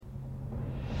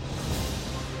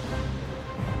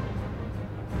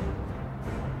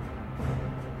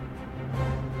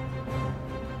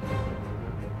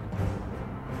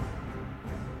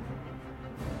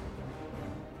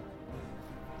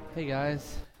Hey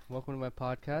guys, welcome to my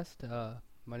podcast.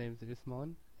 My name is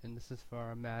Usman, and this is for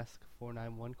our Mask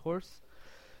 491 course.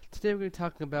 Today we're going to be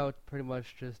talking about pretty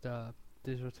much just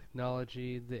digital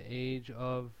technology, the age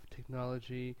of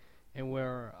technology, and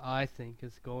where I think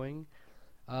it's going.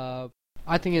 Uh,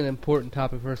 I think an important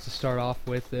topic for us to start off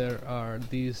with there are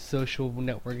these social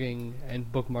networking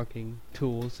and bookmarking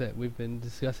tools that we've been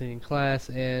discussing in class,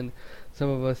 and some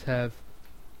of us have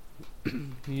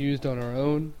used on our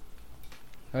own.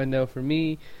 I know for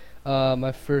me,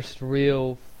 my first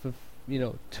real,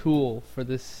 tool for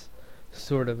this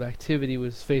sort of activity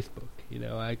was Facebook.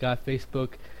 I got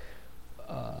Facebook,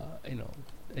 a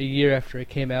year after it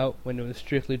came out when it was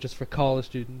strictly just for college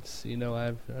students. I don't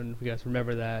know if you guys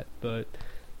remember that, but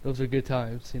those were good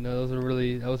times. That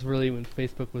was really when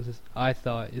Facebook was, I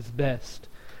thought, its best,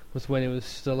 was when it was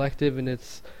selective in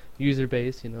its user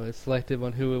base. It's selective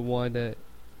on who it wanted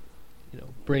to,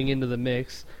 bring into the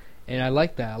mix. And I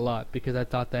liked that a lot because I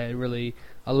thought that it really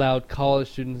allowed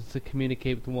college students to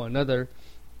communicate with one another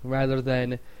rather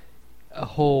than a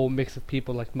whole mix of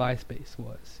people like MySpace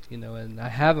was. And I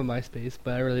have a MySpace,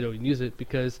 but I really don't use it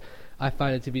because I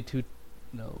find it to be there's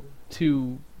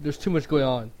too much going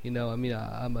on.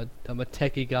 I'm a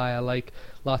techie guy. I like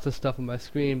lots of stuff on my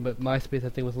screen, but MySpace I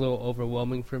think was a little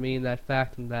overwhelming for me in that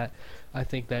fact, and that I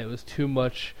think that it was too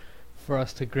much for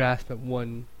us to grasp at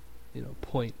one,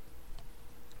 point.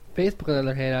 Facebook, on the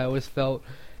other hand, I always felt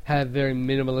had a very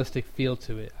minimalistic feel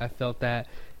to it. I felt that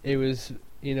it was,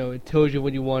 it told you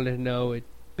what you wanted to know,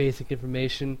 basic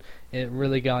information, and it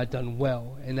really got done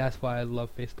well. And that's why I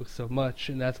love Facebook so much,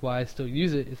 and that's why I still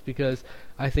use it. It's because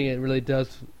I think it really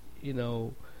does,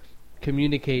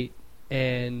 communicate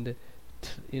and,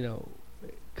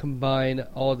 combine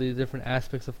all the different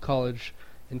aspects of college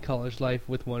and college life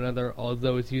with one another,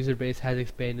 although its user base has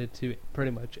expanded to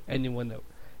pretty much anyone that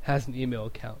has an email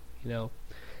account,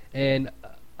 And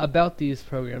about these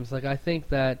programs, I think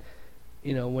that,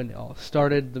 when it all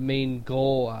started, the main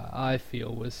goal I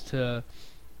feel was to,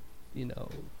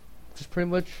 just pretty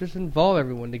much just involve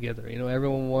everyone together.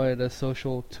 Everyone wanted a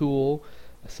social tool,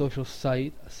 a social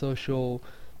site, a social,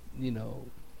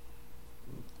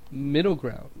 middle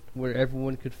ground where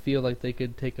everyone could feel like they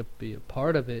could be a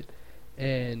part of it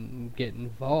and get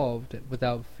involved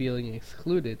without feeling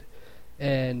excluded.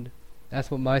 And that's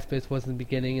what MySpace was in the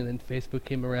beginning, and then Facebook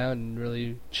came around and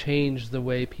really changed the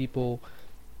way people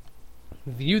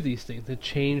view these things. It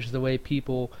changed the way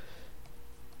people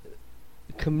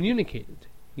communicated,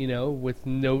 with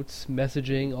notes,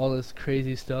 messaging, all this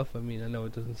crazy stuff. I mean, I know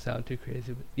it doesn't sound too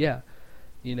crazy, but yeah,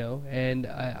 and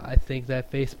I think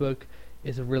that Facebook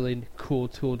is a really cool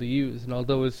tool to use. And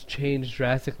although it's changed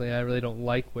drastically, I really don't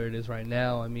like where it is right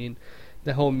now. I mean,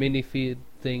 the whole mini feed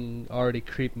thing already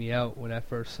creeped me out when I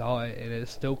first saw it, and it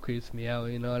still creeps me out.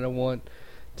 I don't want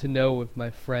to know if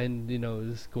my friend,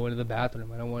 is going to the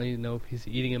bathroom. I don't want to know if he's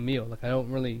eating a meal. I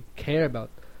don't really care about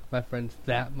my friends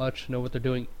that much to know what they're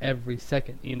doing every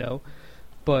second,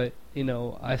 But,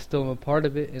 I still am a part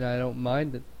of it, and I don't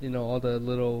mind it, all the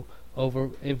little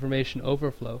information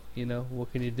overflow,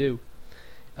 What can you do?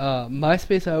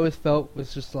 MySpace I always felt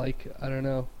was just I don't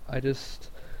know,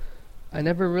 I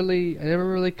never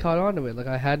really caught on to it.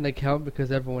 I had an account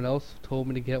because everyone else told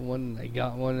me to get one, and I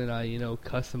got one, and I,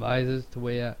 customized it the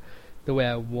way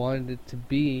I wanted it to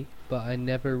be. But I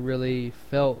never really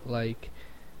felt like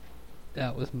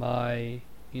that was my,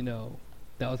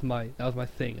 that was my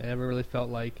thing. I never really felt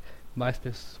like MySpace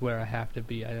is where I have to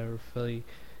be. I never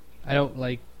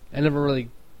really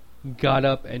got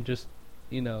up and just,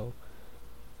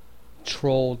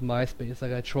 trolled MySpace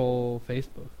like I troll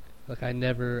Facebook. I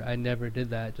never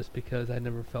did that just because I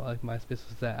never felt like MySpace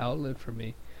was that outlet for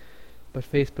me. But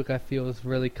Facebook, I feel, is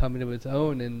really coming to its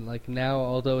own, and now,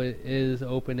 although it is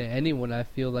open to anyone, I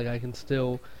feel like I can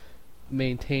still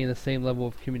maintain the same level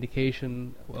of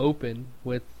communication open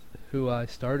with who I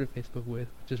started Facebook with,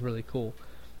 which is really cool.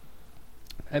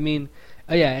 I mean,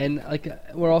 yeah, and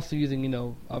we're also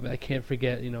using, I can't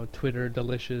forget, Twitter,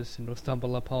 Delicious,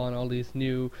 Stumble Upon, all these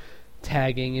new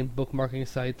tagging and bookmarking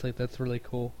sites. That's really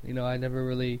cool. I never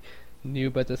really knew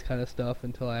about this kind of stuff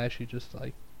until I actually just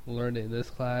learned it in this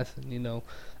class, and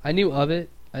I knew of it.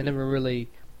 I never really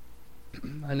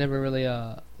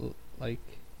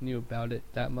knew about it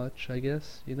that much, I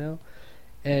guess, and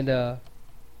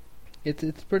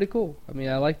it's pretty cool. I mean,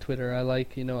 I like Twitter. I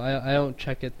I don't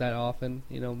check it that often,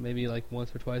 maybe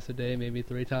once or twice a day, maybe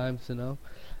 3 times,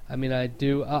 I mean, I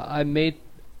do.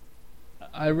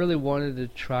 I really wanted to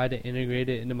try to integrate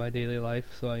it into my daily life.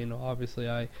 So, obviously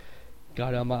I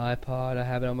got it on my iPod. I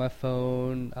have it on my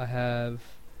phone. I have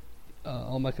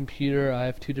on my computer. I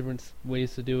have two different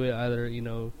ways to do it, either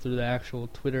through the actual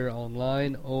Twitter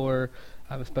online, or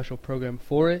I have a special program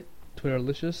for it,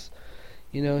 Twitterlicious.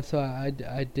 So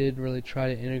I did really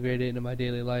try to integrate it into my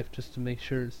daily life just to make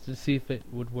sure, to see if it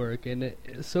would work. And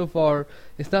so far,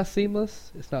 it's not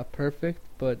seamless, it's not perfect,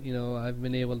 but I've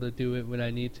been able to do it when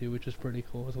I need to, which is pretty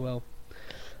cool as well.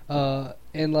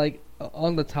 And like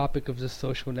on the topic of just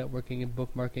social networking and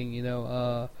bookmarking,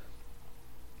 how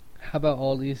about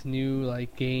all these new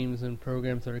like games and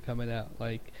programs that are coming out?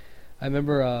 Like I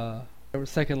remember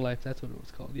Second Life, that's what it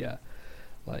was called, yeah.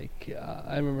 Like,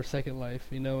 I remember Second Life,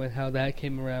 and how that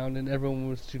came around, and everyone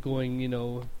was just going,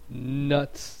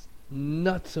 nuts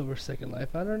over Second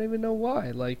Life. I don't even know why.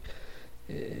 Like,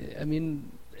 I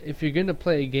mean, if you're gonna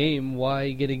play a game,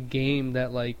 why get a game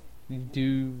that, like, you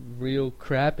do real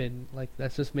crap in? Like,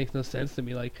 that just makes no sense to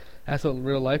me. Like, that's what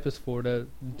real life is for, to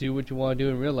do what you want to do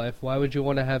in real life. Why would you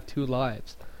want to have two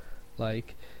lives?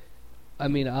 Like, I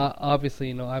mean,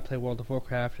 obviously, I play World of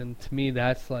Warcraft, and to me,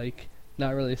 that's, like,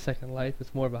 not really a Second Life,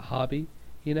 it's more of a hobby,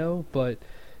 but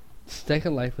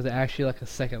Second Life was actually like a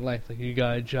second life. Like, you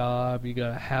got a job, you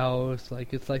got a house,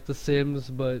 like, it's like The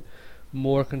Sims, but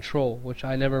more control, which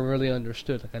I never really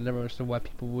understood. Like, I never understood why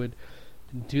people would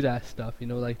do that stuff,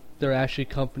 like, there are actually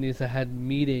companies that had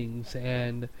meetings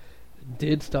and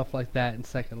did stuff like that in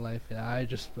Second Life, and I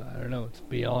don't know, it's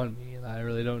beyond me, and I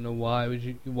really don't know why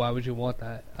would you want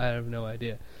that. I have no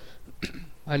idea.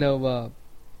 I know,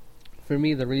 for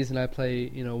me, the reason I play,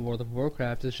 World of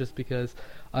Warcraft is just because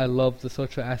I love the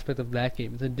social aspect of that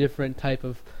game. It's a different type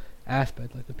of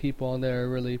aspect. Like, the people on there are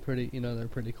really pretty, they're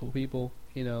pretty cool people,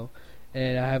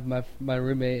 and I have my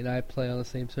roommate and I play on the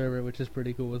same server, which is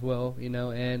pretty cool as well,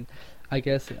 and I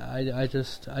guess I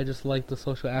just like the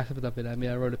social aspect of it. I mean,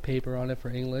 I wrote a paper on it for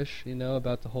English,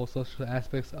 about the whole social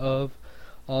aspects of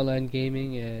online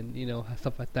gaming and,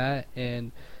 stuff like that,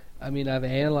 and I mean, I've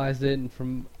analyzed it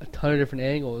from a ton of different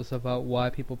angles about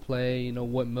why people play,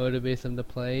 what motivates them to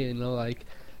play, like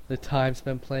the time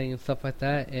spent playing and stuff like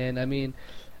that. And I mean,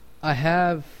 I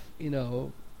have,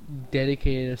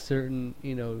 dedicated a certain,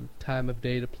 time of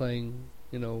day to playing,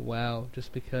 WoW,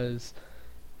 just because,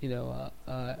 I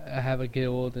have a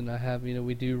guild and I have,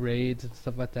 we do raids and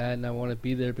stuff like that, and I want to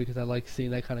be there because I like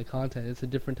seeing that kind of content. It's a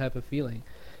different type of feeling.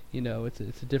 It's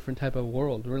a different type of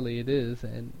world, really it is,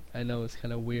 and I know it's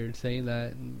kind of weird saying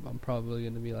that, and I'm probably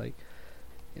going to be like,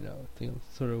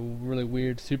 sort of really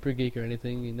weird super geek or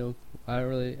anything, I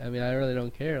really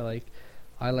don't care. Like,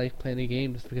 I like playing a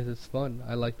game just because it's fun.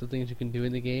 I like the things you can do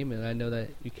in the game, and I know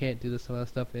that you can't do some of that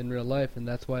stuff in real life, and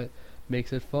that's why it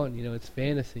makes it fun. It's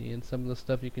fantasy, and some of the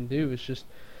stuff you can do is just,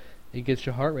 it gets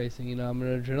your heart racing. I'm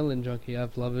an adrenaline junkie.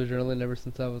 I've loved adrenaline ever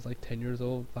since I was like 10 years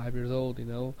old, 5 years old,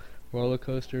 roller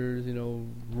coasters,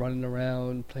 running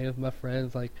around, playing with my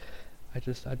friends. Like, I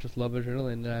just love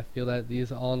adrenaline, and I feel that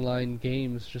these online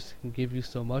games just can give you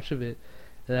so much of it.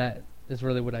 That is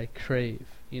really what I crave.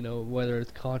 Whether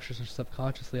it's conscious or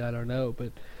subconsciously, I don't know,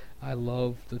 but I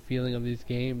love the feeling of these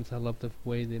games. I love the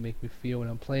way they make me feel when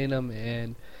I'm playing them,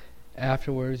 and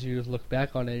afterwards you just look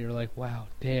back on it and you're like, wow,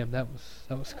 damn, that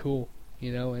was cool,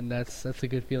 and that's a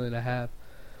good feeling to have.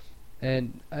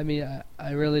 And I mean,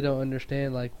 I really don't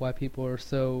understand like why people are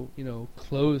so,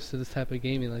 close to this type of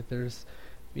gaming. Like, there's,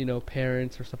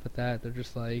 parents or stuff like that, they're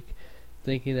just like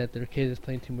thinking that their kid is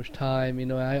playing too much time.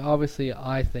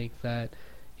 I think that,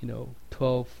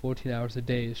 12, 14 hours a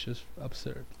day is just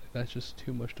absurd. Like, that's just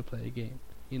too much to play a game.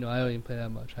 I don't even play that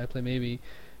much. I play maybe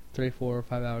 3, 4, or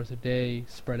 5 hours a day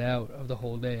spread out of the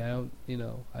whole day. I don't,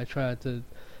 I try not to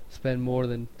spend more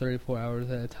than 34 hours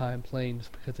at a time playing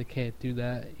just because I can't do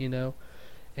that,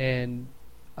 and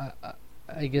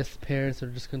I guess parents are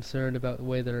just concerned about the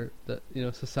way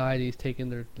society is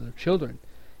taking their children,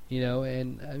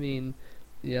 and I mean,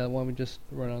 yeah, why don't we just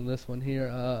run on this one here,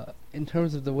 in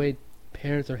terms of the way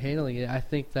parents are handling it. I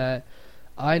think that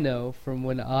I know from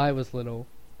when I was little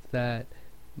that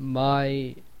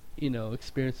my,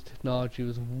 experience with technology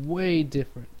was way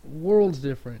different, worlds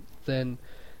different than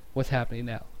what's happening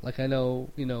now. Like, I know,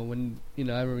 when, I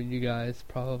remember you guys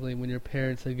probably when your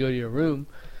parents said go to your room,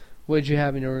 what did you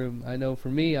have in your room? I know for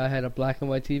me, I had a black and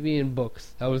white TV and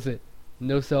books. That was it.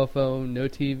 No cell phone, no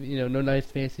TV, no nice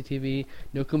fancy TV,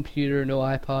 no computer, no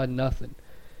iPod, nothing.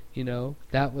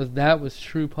 That was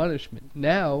true punishment.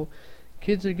 Now,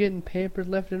 kids are getting pampered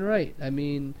left and right. I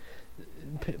mean,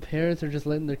 parents are just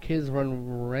letting their kids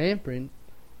run rampant,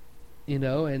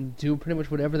 and do pretty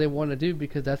much whatever they want to do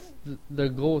because that's their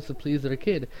goal, is to please their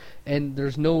kid. And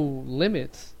there's no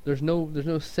limits. There's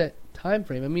no set time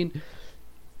frame. I mean,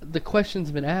 the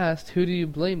question's been asked, who do you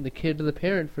blame, the kid or the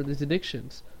parent, for these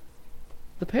addictions?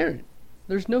 The parent.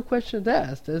 There's no questions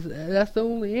asked. That's the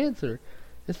only answer.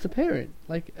 It's the parent.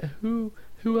 Like, who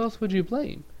else would you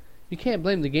blame? You can't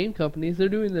blame the game companies. They're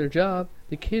doing their job.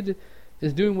 The kid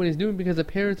is doing what he's doing because the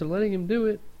parents are letting him do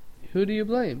it. Who do you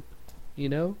blame? You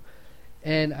know?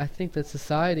 And I think that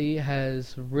society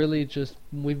has really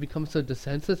we've become so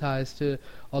desensitized to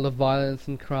all the violence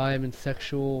and crime and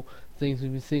sexual things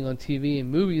we've been seeing on TV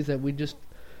and movies that we just,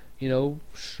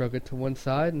 shrug it to one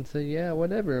side and say, yeah,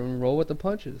 whatever, and roll with the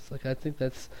punches. Like, I think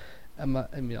that's,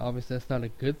 obviously that's not a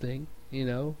good thing,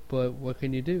 but what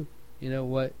can you do?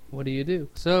 What do you do?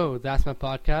 So, that's my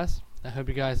podcast. I hope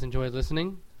you guys enjoyed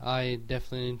listening. I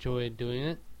definitely enjoyed doing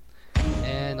it.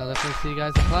 And I'll definitely see you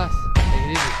guys in class. Take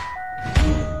it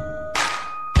easy.